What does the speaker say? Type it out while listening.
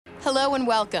Hello and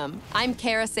welcome. I'm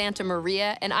Cara Santa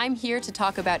Maria, and I'm here to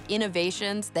talk about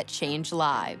innovations that change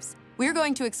lives. We're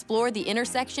going to explore the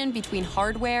intersection between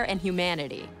hardware and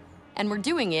humanity, and we're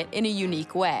doing it in a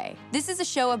unique way. This is a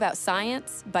show about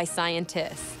science by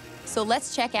scientists, so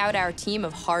let's check out our team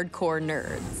of hardcore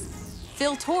nerds.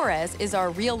 Phil Torres is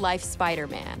our real-life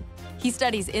Spider-Man. He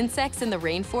studies insects in the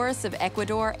rainforests of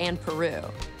Ecuador and Peru.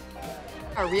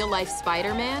 Our real-life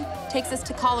Spider-Man takes us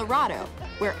to Colorado,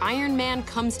 where Iron Man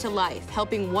comes to life,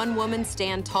 helping one woman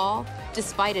stand tall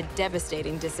despite a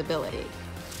devastating disability.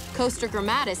 Coaster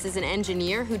Grammatis is an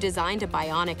engineer who designed a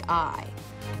bionic eye.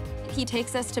 He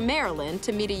takes us to Maryland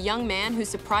to meet a young man who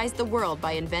surprised the world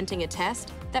by inventing a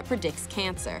test that predicts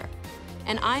cancer.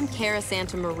 And I'm Cara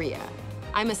Santa Maria.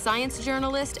 I'm a science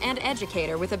journalist and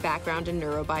educator with a background in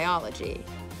neurobiology.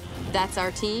 That's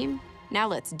our team. Now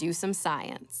let's do some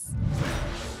science.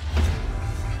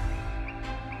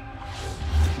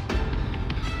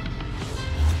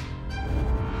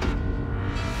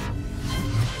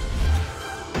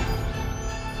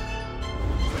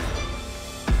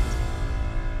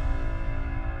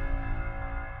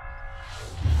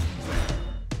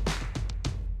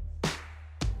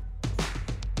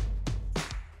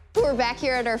 We're back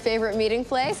here at our favorite meeting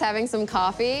place, having some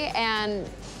coffee, and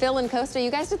Phil and Costa,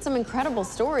 you guys did some incredible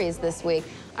stories this week.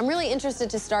 I'm really interested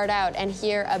to start out and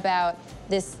hear about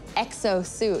this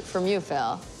exosuit from you,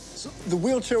 Phil. So the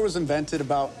wheelchair was invented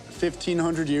about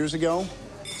 1,500 years ago,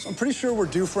 so I'm pretty sure we're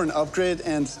due for an upgrade,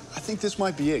 and I think this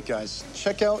might be it, guys.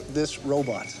 Check out this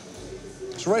robot.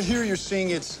 So right here, you're seeing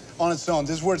it on its own.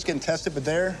 This is where it's getting tested, but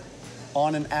there,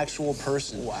 on an actual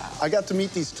person. Wow. I got to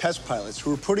meet these test pilots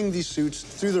who were putting these suits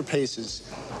through their paces,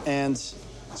 and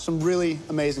some really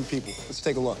amazing people. Let's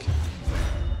take a look.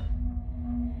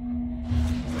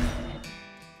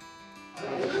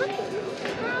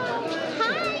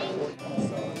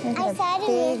 There's a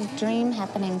big dream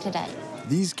happening today.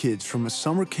 These kids from a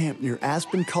summer camp near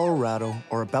Aspen, Colorado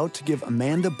are about to give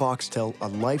Amanda Boxtel a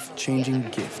life-changing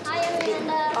gift. Hi,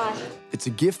 Amanda. It's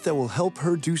a gift that will help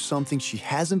her do something she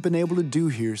hasn't been able to do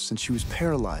here since she was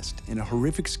paralyzed in a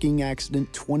horrific skiing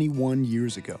accident 21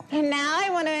 years ago. And now I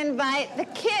want to invite the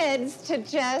kids to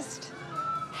just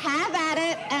have at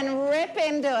it and rip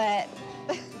into it.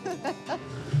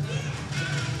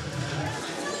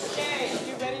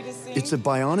 It's a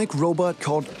bionic robot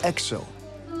called Exo,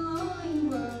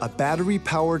 a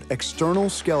battery-powered external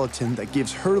skeleton that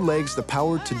gives her legs the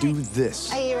power to do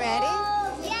this. Are you ready?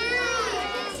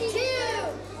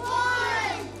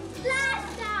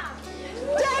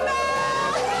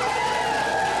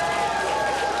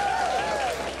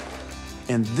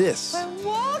 And this. We're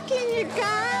walking, you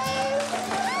guys!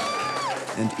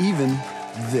 And even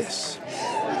this.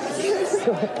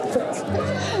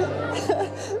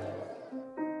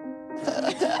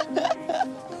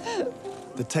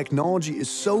 The technology is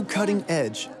so cutting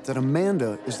edge that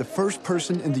Amanda is the first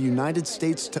person in the United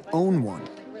States to own one.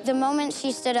 The moment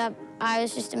she stood up, I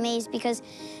was just amazed because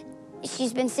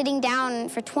she's been sitting down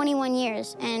for 21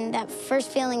 years, and that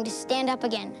first feeling to stand up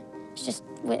again, it's just,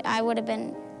 I would have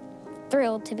been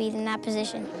thrilled to be in that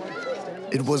position.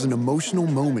 It was an emotional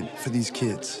moment for these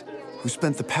kids, who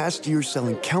spent the past year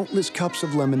selling countless cups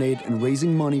of lemonade and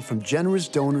raising money from generous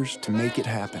donors to make it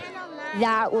happen.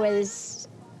 That was,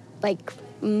 like,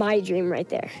 my dream right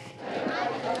there.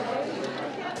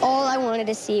 All I wanted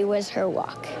to see was her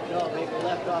walk.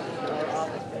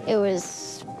 It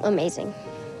was amazing.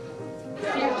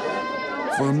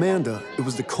 For Amanda, it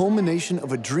was the culmination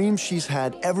of a dream she's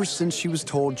had ever since she was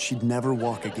told she'd never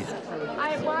walk again.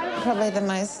 Probably the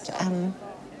most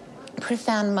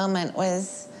profound moment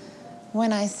was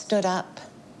when I stood up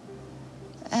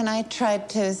and I tried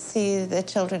to see the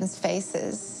children's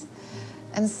faces.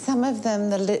 And some of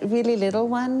them, the really little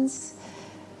ones,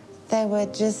 they were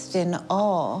just in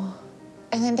awe.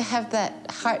 And then to have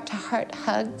that heart-to-heart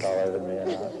hug.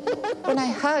 When I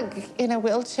hug in a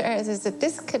wheelchair, there's a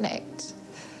disconnect.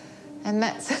 And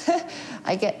that's,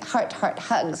 I get heart-to-heart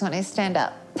hugs when I stand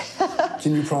up.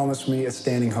 Can you promise me a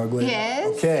standing hug later?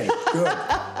 Yes. Okay, good.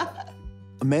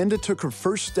 Amanda took her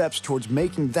first steps towards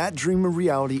making that dream a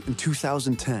reality in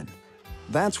 2010.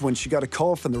 That's when she got a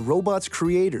call from the robot's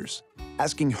creators,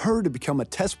 asking her to become a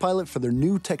test pilot for their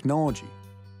new technology.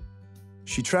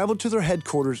 She traveled to their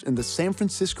headquarters in the San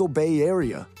Francisco Bay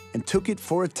Area and took it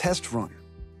for a test run.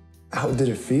 How did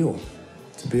it feel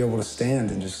to be able to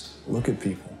stand and just look at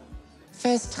people?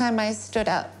 First time I stood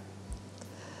up,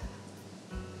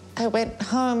 I went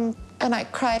home and I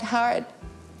cried hard,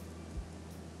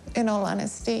 in all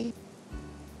honesty.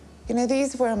 You know,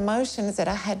 these were emotions that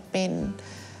I had been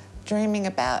dreaming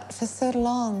about for so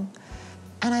long.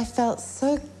 And I felt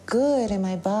so good in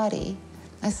my body.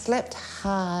 I slept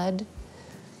hard,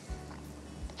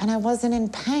 and I wasn't in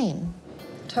pain.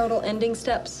 Total ending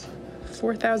steps?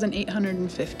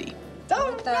 4,850.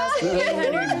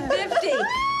 4,850.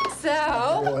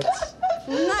 So,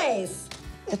 nice.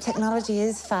 The technology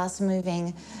is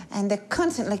fast-moving, and they're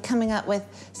constantly coming up with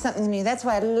something new. That's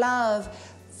why I love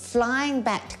flying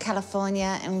back to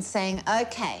California and saying,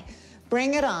 okay,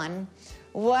 bring it on.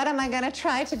 What am I going to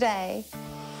try today?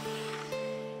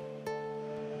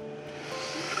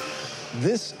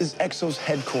 This is EXO's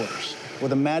headquarters, where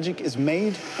the magic is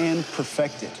made and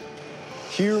perfected.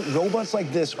 Here, robots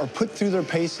like this are put through their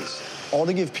paces, all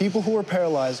to give people who are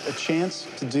paralyzed a chance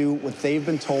to do what they've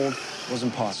been told was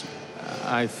impossible.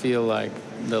 I feel like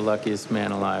the luckiest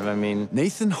man alive. I mean,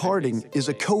 Nathan Harding is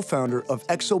a co-founder of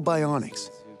EXO Bionics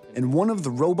and one of the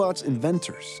robot's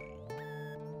inventors.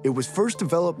 It was first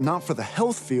developed not for the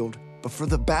health field, but for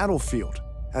the battlefield,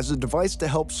 as a device to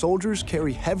help soldiers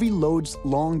carry heavy loads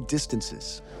long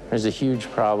distances. there's a huge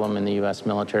problem in the U.S.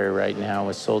 military right now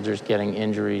with soldiers getting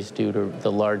injuries due to the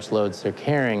large loads they're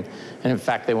carrying, and in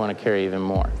fact, they want to carry even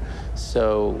more.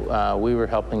 So we were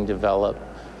helping develop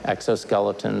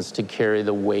exoskeletons to carry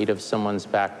the weight of someone's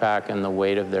backpack and the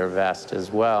weight of their vest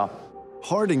as well.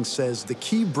 Harding says the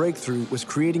key breakthrough was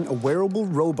creating a wearable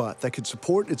robot that could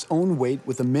support its own weight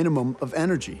with a minimum of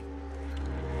energy.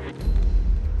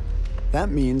 That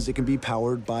means it can be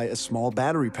powered by a small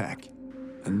battery pack.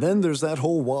 And then there's that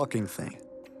whole walking thing.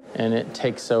 And it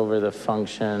takes over the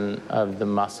function of the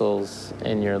muscles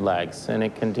in your legs. And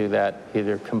it can do that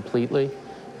either completely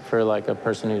for like a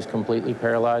person who's completely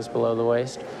paralyzed below the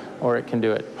waist, or it can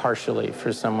do it partially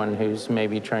for someone who's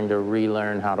maybe trying to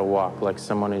relearn how to walk, like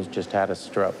someone who's just had a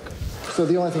stroke. So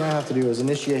the only thing I have to do is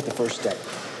initiate the first step.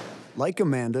 Like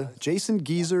Amanda, Jason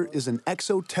Geezer is an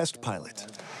EXO test pilot.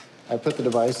 I put the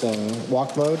device in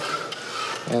walk mode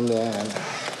and then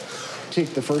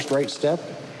take the first right step,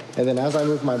 and then as I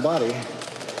move my body,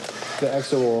 the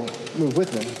EXO will move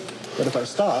with me. But if I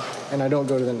stop and I don't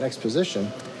go to the next position,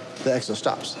 the EXO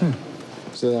stops.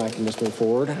 So then I can just move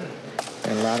forward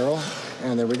and lateral,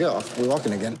 and there we go. We're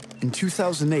walking again. In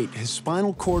 2008, his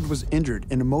spinal cord was injured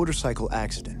in a motorcycle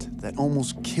accident that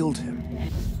almost killed him.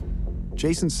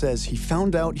 Jason says he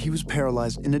found out he was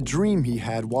paralyzed in a dream he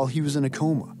had while he was in a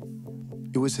coma.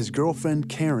 It was his girlfriend,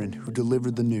 Karen, who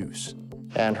delivered the news.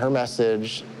 And her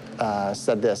message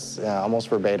said this, almost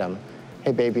verbatim.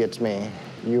 Hey, baby, it's me.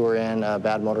 You were in a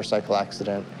bad motorcycle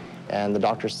accident, and the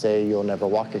doctors say you'll never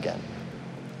walk again.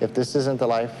 If this isn't the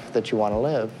life that you want to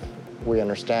live, we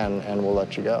understand and we'll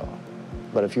let you go.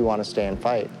 But if you want to stay and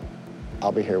fight,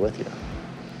 I'll be here with you.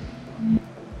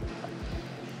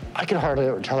 I could hardly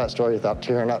ever tell that story without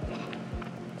tearing up.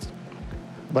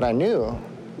 But I knew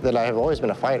that I have always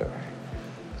been a fighter,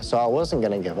 so I wasn't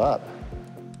going to give up.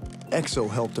 EXO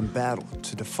helped him battle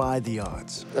to defy the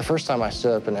odds. The first time I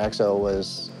stood up in EXO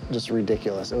was just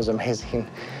ridiculous. It was amazing.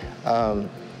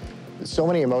 So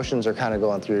many emotions are kind of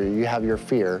going through you. You have your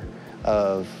fear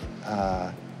of,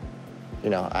 I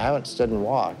haven't stood and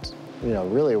walked,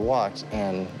 really walked,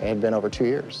 and it had been over 2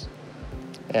 years.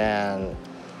 And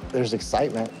there's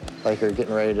excitement, like you're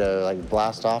getting ready to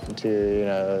blast off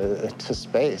into, to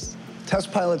space.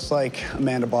 Test pilots like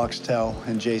Amanda Boxtel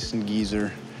and Jason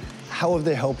Geezer, how have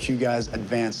they helped you guys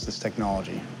advance this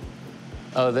technology?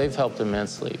 Oh, they've helped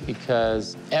immensely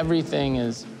because everything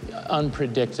is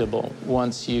unpredictable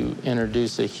once you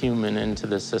introduce a human into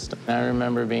the system. I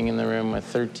remember being in the room with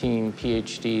 13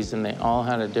 PhDs, and they all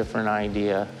had a different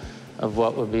idea of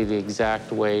what would be the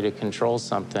exact way to control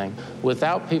something.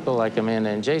 Without people like Amanda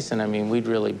and Jason, I mean, we'd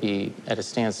really be at a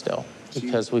standstill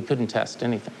because we couldn't test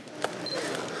anything.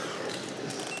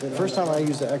 The first time I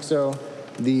used the EXO,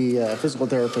 the physical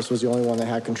therapist was the only one that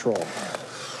had control.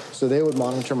 So they would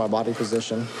monitor my body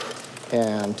position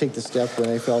and take the step when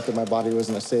they felt that my body was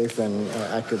in a safe and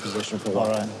accurate position for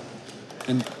walking. All right.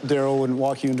 And Daryl wouldn't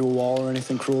walk you into a wall or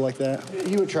anything cruel like that?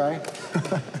 He would try.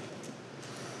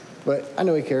 But I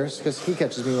know he cares because he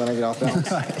catches me when I get off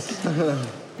balance.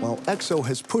 While EXO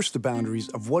has pushed the boundaries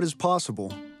of what is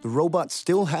possible, the robot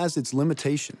still has its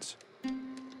limitations.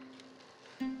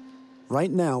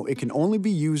 Right now, it can only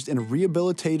be used in a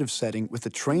rehabilitative setting with a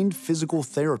trained physical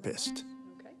therapist.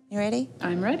 You ready?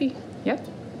 I'm ready. Yep.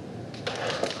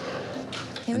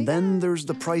 And then there's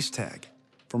the price tag,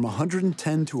 from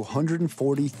 $110,000 to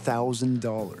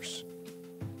 $140,000.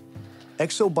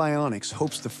 EXO Bionics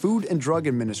hopes the Food and Drug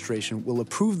Administration will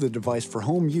approve the device for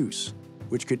home use,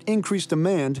 which could increase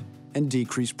demand and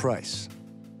decrease price.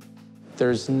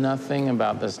 There's nothing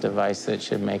about this device that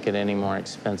should make it any more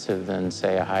expensive than,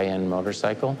 say, a high-end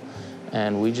motorcycle.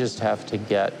 And we just have to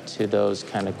get to those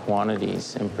kind of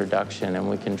quantities in production, and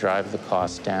we can drive the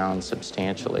cost down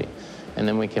substantially. And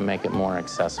then we can make it more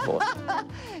accessible.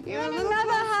 You want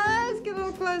another hug? Get a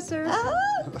little closer.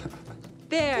 Oh.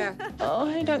 There. Oh,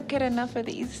 I don't get enough of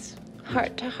these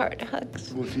heart-to-heart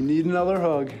hugs. Well, if you need another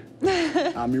hug,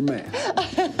 I'm your man.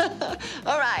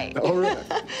 All right. All right.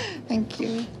 Thank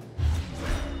you.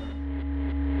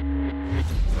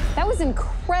 That was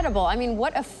incredible. I mean,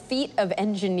 what a feat of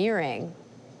engineering.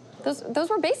 Those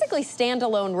were basically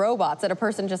standalone robots that a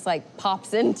person just like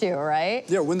pops into, right?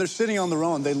 Yeah, when they're sitting on their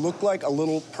own, they look like a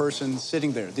little person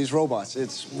sitting there, these robots.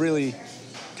 It's really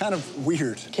kind of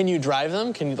weird. Can you drive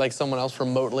them? Can you, like, someone else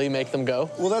remotely make them go?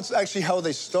 Well, that's actually how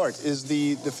they start, is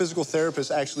the physical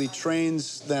therapist actually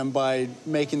trains them by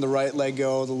making the right leg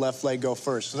go, the left leg go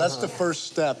first. So that's the first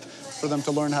step for them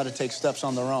to learn how to take steps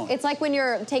on their own. It's like when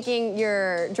you're taking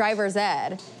your driver's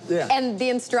ed, Yeah. and the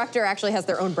instructor actually has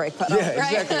their own brake pedal, Yeah,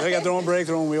 right? exactly. They got their own brake,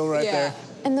 their own wheel right there.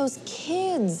 And those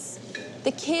kids,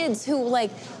 the kids who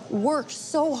like worked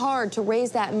so hard to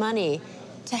raise that money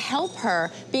to help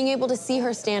her, being able to see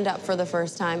her stand up for the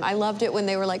first time. I loved it when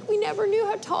they were like, we never knew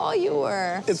how tall you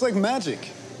were. It's like magic,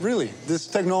 really. This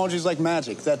technology is like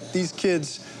magic, that these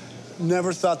kids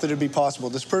never thought that it'd be possible.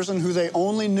 This person who they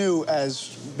only knew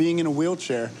as being in a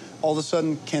wheelchair, all of a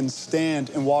sudden can stand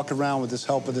and walk around with this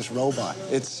help of this robot.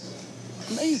 It's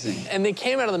amazing. And they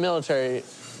came out of the military.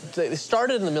 They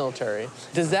started in the military.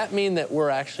 Does that mean that we're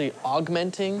actually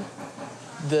augmenting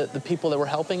the people that we're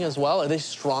helping as well? Are they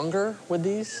stronger with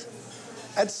these?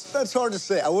 That's hard to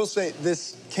say. I will say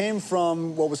this came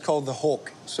from what was called the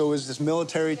Hulk. So it was this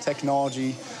military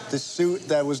technology, this suit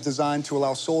that was designed to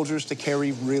allow soldiers to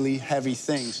carry really heavy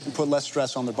things and put less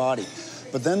stress on their body.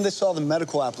 But then they saw the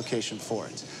medical application for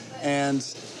it. And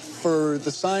for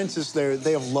the scientists there,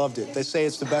 they have loved it. They say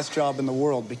it's the best job in the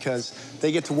world because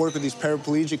they get to work with these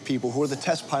paraplegic people who are the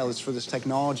test pilots for this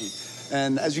technology.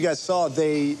 And as you guys saw,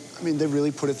 they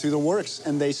really put it through the works,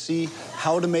 and they see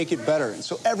how to make it better. And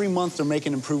so every month they're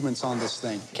making improvements on this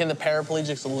thing. Can the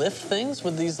paraplegics lift things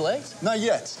with these legs? Not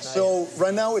yet. So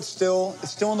right now it's still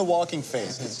in the walking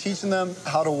phase. It's teaching them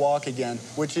how to walk again,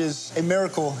 which is a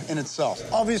miracle in itself.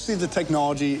 Obviously the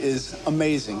technology is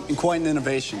amazing and quite an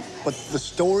innovation, but the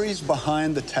stories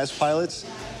behind the test pilots,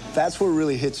 that's what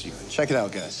really hits you. Check it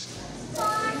out, guys.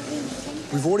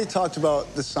 We've already talked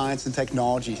about the science and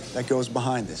technology that goes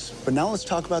behind this, but now let's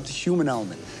talk about the human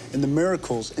element and the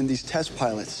miracles in these test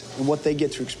pilots and what they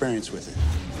get to experience with it.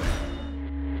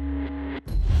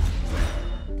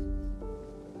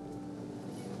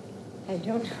 I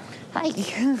don't know. Hi.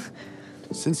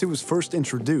 Since it was first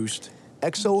introduced,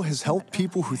 EXO has helped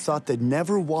people who thought they'd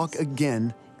never walk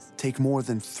again take more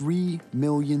than 3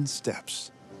 million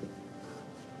steps.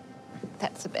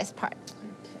 That's the best part.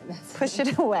 Push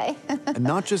it away. And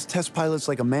not just test pilots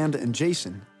like Amanda and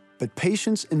Jason, but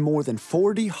patients in more than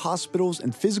 40 hospitals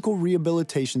and physical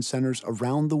rehabilitation centers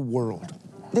around the world.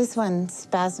 This one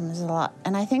spasms a lot,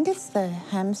 and I think it's the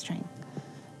hamstring.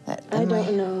 I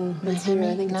don't know. It's here.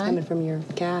 I think it's coming from your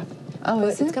calf. Oh,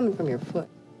 is it? It's coming from your foot.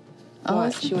 Oh,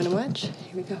 Watch. You want to watch?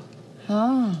 Here we go.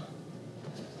 Oh.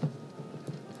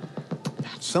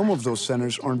 Some of those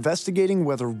centers are investigating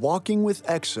whether walking with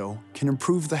EXO can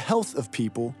improve the health of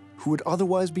people who would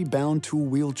otherwise be bound to a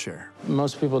wheelchair.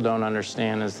 Most people don't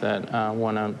understand is that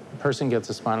when a person gets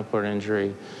a spinal cord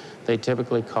injury, they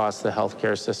typically cost the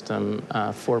healthcare system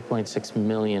 $4.6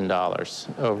 million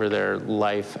over their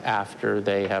life after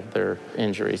they have their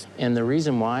injuries. And the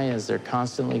reason why is they're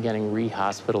constantly getting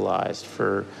re-hospitalized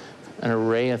for an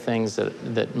array of things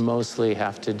that mostly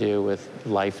have to do with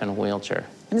life in a wheelchair.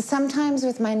 And sometimes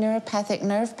with my neuropathic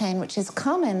nerve pain, which is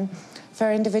common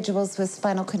for individuals with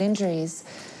spinal cord injuries,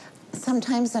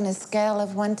 sometimes on a scale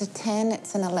of 1 to 10,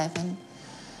 it's an 11.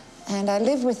 And I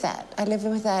live with that. I live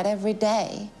with that every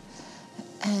day.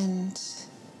 And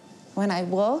when I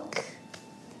walk,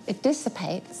 it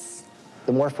dissipates.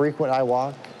 The more frequent I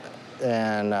walk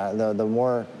and the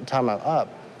more time I'm up,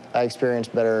 I experience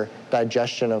better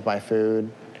digestion of my food.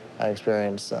 I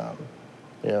experience,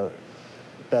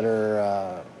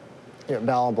 better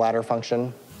bowel and bladder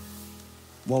function.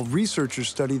 While researchers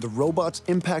study the robot's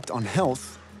impact on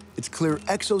health, it's clear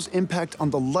EXO's impact on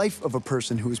the life of a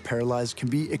person who is paralyzed can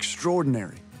be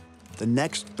extraordinary. The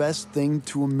next best thing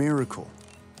to a miracle.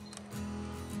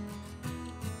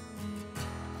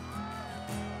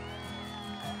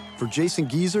 For Jason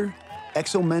Geezer,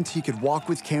 EXO meant he could walk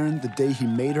with Karen the day he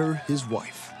made her his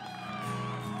wife.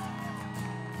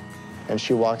 And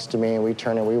she walks to me, and we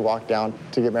turn and we walk down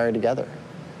to get married together.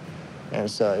 And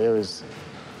so it was,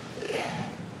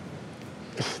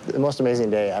 the most amazing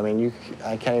day. I mean,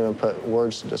 I can't even put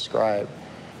words to describe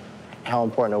how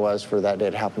important it was for that day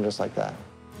to happen just like that.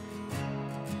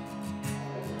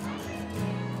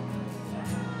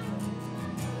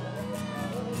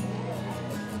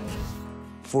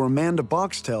 For Amanda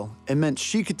Boxtel, it meant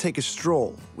she could take a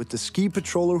stroll with the ski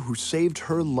patroller who saved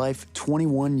her life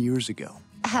 21 years ago.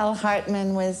 Hal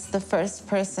Hartman was the first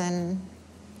person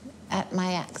at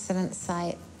my accident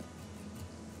site.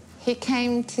 He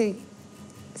came to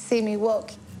see me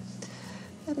walk,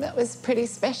 and that was pretty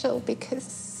special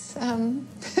because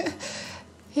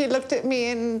he looked at me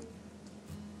in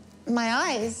my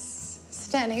eyes,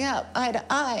 standing up, eye to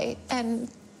eye, and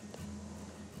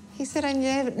he said, I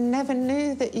never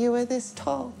knew that you were this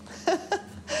tall.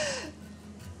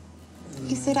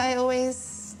 He said, I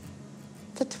always,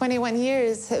 for 21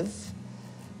 years, have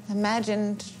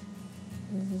imagined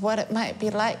what it might be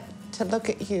like to look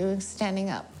at you standing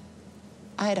up,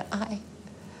 eye to eye.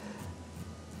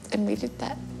 And we did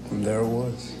that. And there it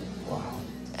was. Wow.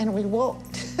 And we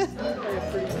walked.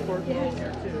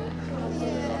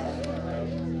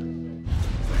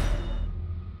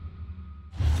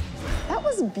 That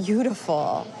was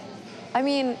beautiful. I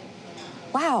mean,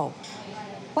 wow.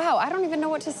 Wow, I don't even know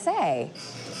what to say.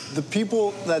 The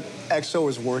people that EXO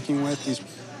is working with, these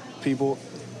people,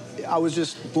 I was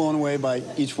just blown away by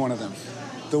each one of them.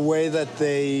 The way that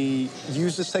they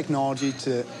use this technology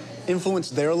to influence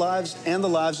their lives and the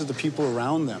lives of the people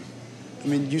around them. I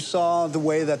mean, you saw the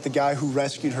way that the guy who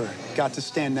rescued her got to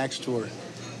stand next to her.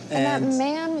 And that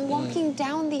man walking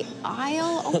down the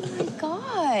aisle, oh my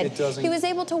God. He was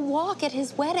able to walk at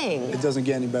his wedding. It doesn't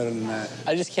get any better than that.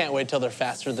 I just can't wait till they're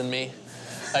faster than me.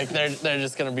 Like, they're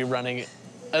just gonna be running.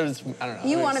 I don't know.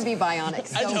 You want to be Bionic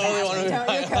so I totally want to be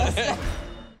Bionic.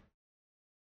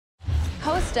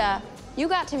 Costa, you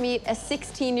got to meet a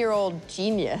 16-year-old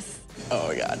genius. Oh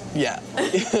my God, yeah.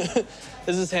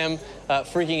 This is him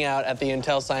freaking out at the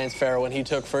Intel Science Fair when he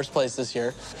took first place this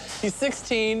year. He's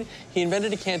 16, he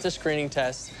invented a cancer screening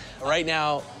test. Right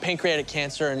now, pancreatic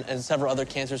cancer and several other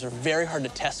cancers are very hard to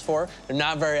test for. They're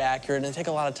not very accurate and they take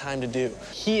a lot of time to do.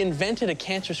 He invented a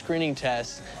cancer screening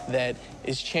test that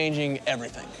is changing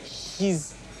everything.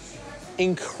 He's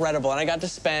incredible, and I got to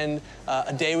spend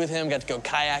a day with him, got to go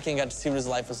kayaking, got to see what his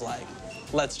life was like.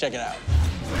 Let's check it out.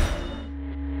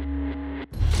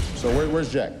 So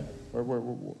where's Jack?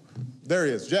 There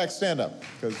he is. Jack, stand up,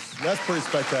 because that's pretty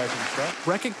spectacular stuff.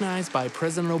 Recognized by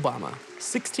President Obama,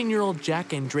 16-year-old Jack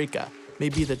Andreka may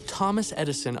be the Thomas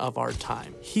Edison of our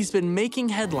time. He's been making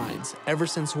headlines ever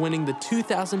since winning the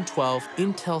 2012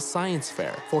 Intel Science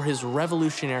Fair for his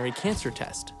revolutionary cancer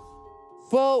test.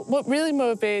 Well, what really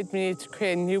motivated me to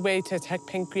create a new way to detect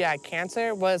pancreatic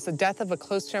cancer was the death of a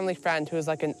close family friend who was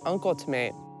like an uncle to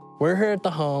me. We're here at the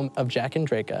home of Jack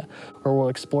Andreka, where we'll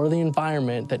explore the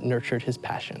environment that nurtured his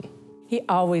passion. He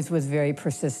always was very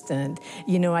persistent.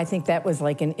 You know, I think that was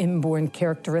like an inborn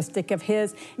characteristic of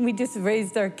his. We just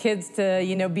raised our kids to,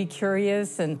 you know, be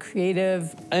curious and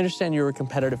creative. I understand you were a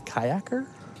competitive kayaker?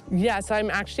 Yeah, so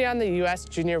I'm actually on the U.S.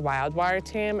 Junior Wildwater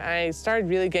team. I started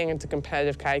really getting into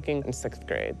competitive kayaking in 6th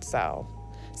grade, so.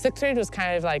 6th grade was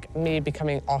kind of like me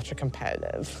becoming ultra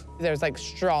competitive. There was like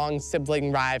strong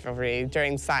sibling rivalry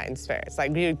during science fairs.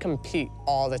 Like we would compete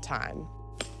all the time.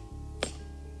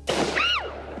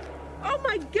 Oh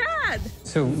my God!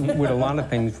 So with a lot of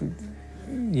things,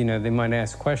 you know, they might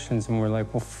ask questions and we're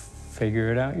like, well,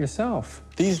 figure it out yourself.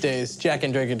 These days, Jack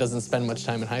Andreka doesn't spend much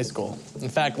time in high school. In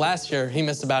fact, last year, he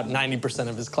missed about 90%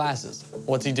 of his classes.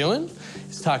 What's he doing?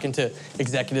 He's talking to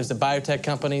executives at biotech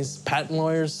companies, patent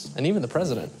lawyers, and even the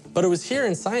president. But it was here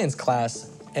in science class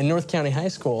in North County High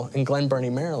School in Glen Burnie,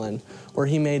 Maryland, where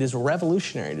he made his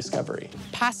revolutionary discovery.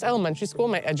 Past elementary school,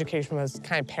 my education was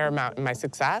kind of paramount in my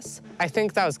success. I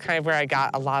think that was kind of where I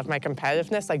got a lot of my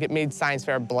competitiveness. Like, it made science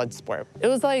fair a blood sport. It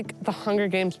was like the Hunger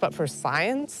Games, but for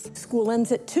science. School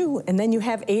ends at 2, and then you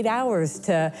have 8 hours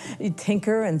to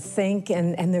tinker and think,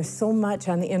 and there's so much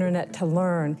on the internet to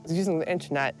learn. Using the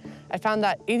internet, I found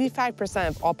that 85%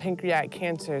 of all pancreatic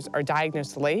cancers are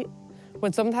diagnosed late,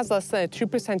 when someone has less than a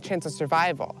 2% chance of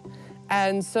survival.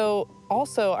 And so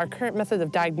also our current method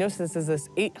of diagnosis is this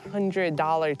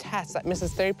 $800 test that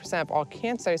misses 30% of all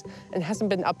cancers and hasn't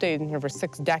been updated in over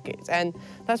 6 decades. And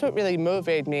that's what really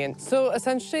motivated me. And so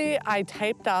essentially I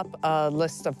typed up a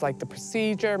list of like the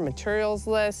procedure, materials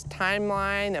list,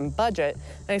 timeline, and budget,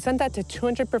 and I sent that to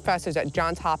 200 professors at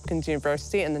Johns Hopkins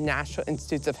University and the National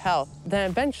Institutes of Health.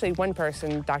 Then eventually one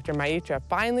person, Dr. Maitra,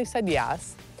 finally said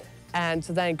yes. And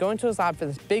so then I go into his lab for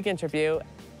this big interview,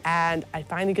 and I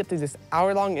finally get through this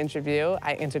hour-long interview.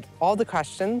 I answered all the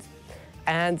questions,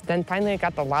 And then finally I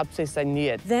got the lab space I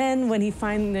needed. Then when he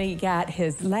finally got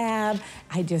his lab,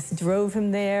 I just drove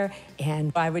him there,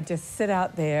 and I would just sit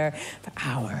out there for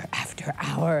hour after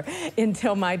hour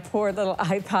until my poor little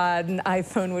iPod and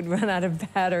iPhone would run out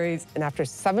of batteries. And after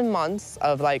 7 months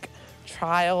of like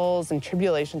trials and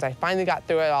tribulations, I finally got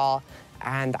through it all,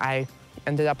 and I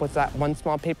ended up with that one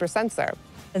small paper sensor.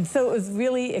 And so it was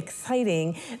really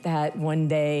exciting that one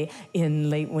day in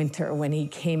late winter when he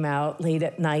came out late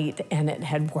at night and it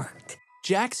had worked.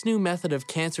 Jack's new method of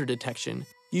cancer detection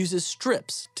uses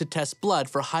strips to test blood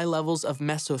for high levels of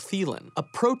mesothelin, a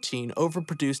protein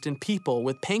overproduced in people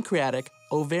with pancreatic,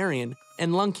 ovarian,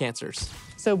 and lung cancers.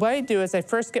 So what I do is I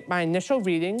first get my initial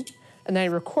reading, and then I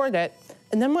record it,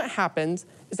 and then what happens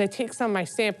is I take some of my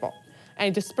sample, and I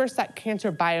disperse that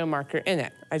cancer biomarker in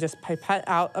it. I just pipette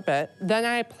out a bit. Then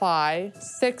I apply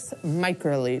 6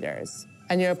 microliters,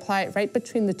 and you apply it right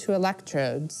between the 2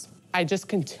 electrodes. I just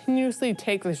continuously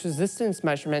take this resistance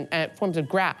measurement, and it forms a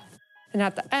graph. And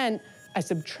at the end, I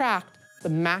subtract the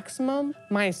maximum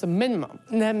minus the minimum.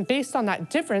 And then based on that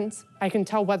difference, I can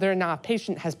tell whether or not a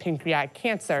patient has pancreatic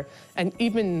cancer. And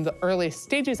even in the earliest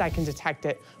stages, I can detect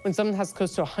it when someone has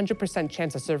close to 100%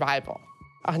 chance of survival.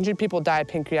 100 people die of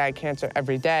pancreatic cancer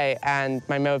every day, and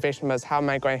my motivation was, how am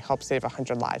I going to help save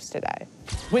 100 lives today?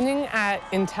 Winning at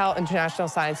Intel International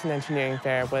Science and Engineering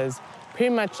Fair was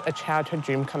pretty much a childhood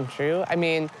dream come true. I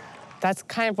mean, that's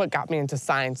kind of what got me into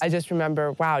science. I just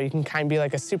remember, wow, you can kind of be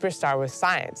like a superstar with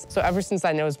science. So ever since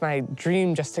then, it was my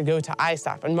dream just to go to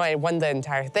ISAF. And when I won the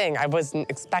entire thing, I wasn't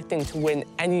expecting to win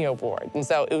any award. And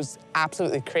so it was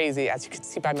absolutely crazy, as you could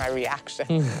see by my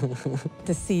reaction.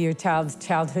 To see your child's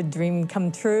childhood dream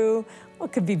come true,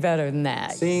 what could be better than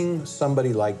that? Seeing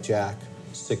somebody like Jack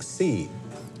succeed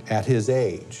at his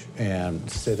age and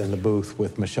sit in the booth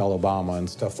with Michelle Obama and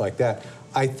stuff like that,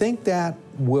 I think that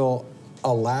will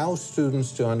allow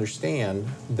students to understand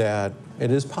that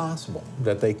it is possible,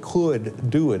 that they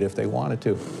could do it if they wanted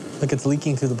to. Like it's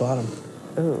leaking through the bottom.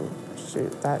 Ooh,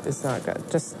 shoot, that is not good.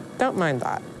 Just don't mind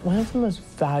that. One of the most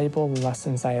valuable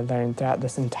lessons I learned throughout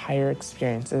this entire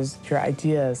experience is your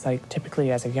ideas, like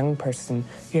typically as a young person,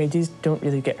 your ideas don't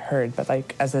really get heard, but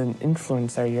like as an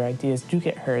influencer, your ideas do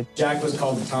get heard. Jack was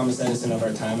called the Thomas Edison of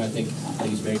our time. I think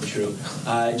it's very true.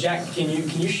 Jack, can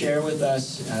you share with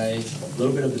us a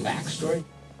little bit of the backstory?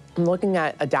 I'm looking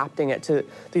at adapting it to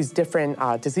these different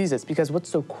diseases, because what's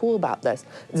so cool about this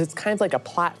is it's kind of like a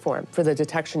platform for the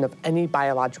detection of any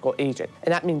biological agent.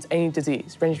 And that means any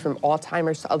disease, ranging from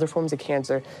Alzheimer's to other forms of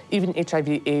cancer, even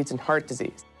HIV, AIDS, and heart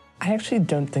disease. I actually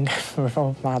don't think I'm a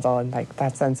role model in like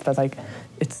that sense, but like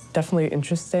it's definitely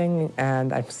interesting,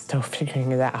 and I'm still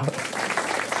figuring it out.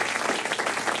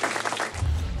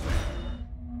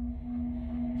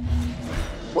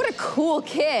 Cool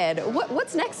kid.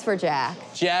 What's next for Jack?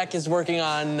 Jack is working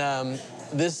on a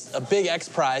big X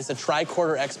Prize, a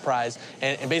tricorder X Prize,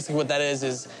 and basically what that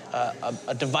is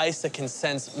a device that can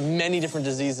sense many different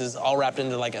diseases all wrapped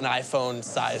into like an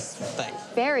iPhone-sized thing.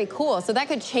 Very cool. So that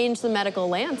could change the medical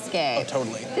landscape. Oh,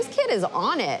 totally. This kid is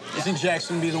on it. You think Jack's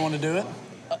gonna be the one to do it?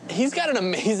 He's got an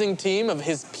amazing team of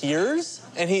his peers,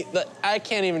 and I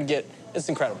can't even get, it's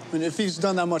incredible. I mean, if he's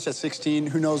done that much at 16,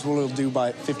 who knows what he'll do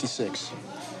by 56.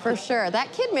 For sure.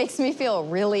 That kid makes me feel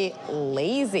really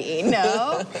lazy,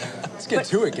 no? Let's get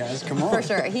to it, guys. Come on. For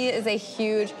sure. He is a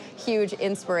huge, huge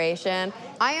inspiration.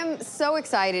 I am so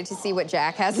excited to see what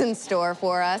Jack has in store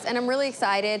for us, and I'm really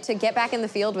excited to get back in the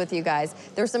field with you guys.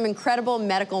 There's some incredible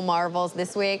medical marvels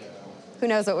this week. Who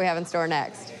knows what we have in store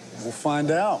next? We'll find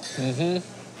out.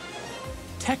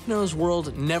 TechKnow's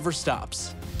world never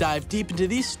stops. Dive deep into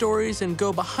these stories and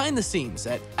go behind the scenes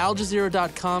at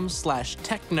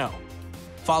aljazeera.com/TechKnow.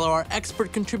 Follow our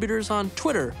expert contributors on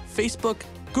Twitter, Facebook,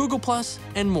 Google+,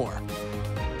 and more.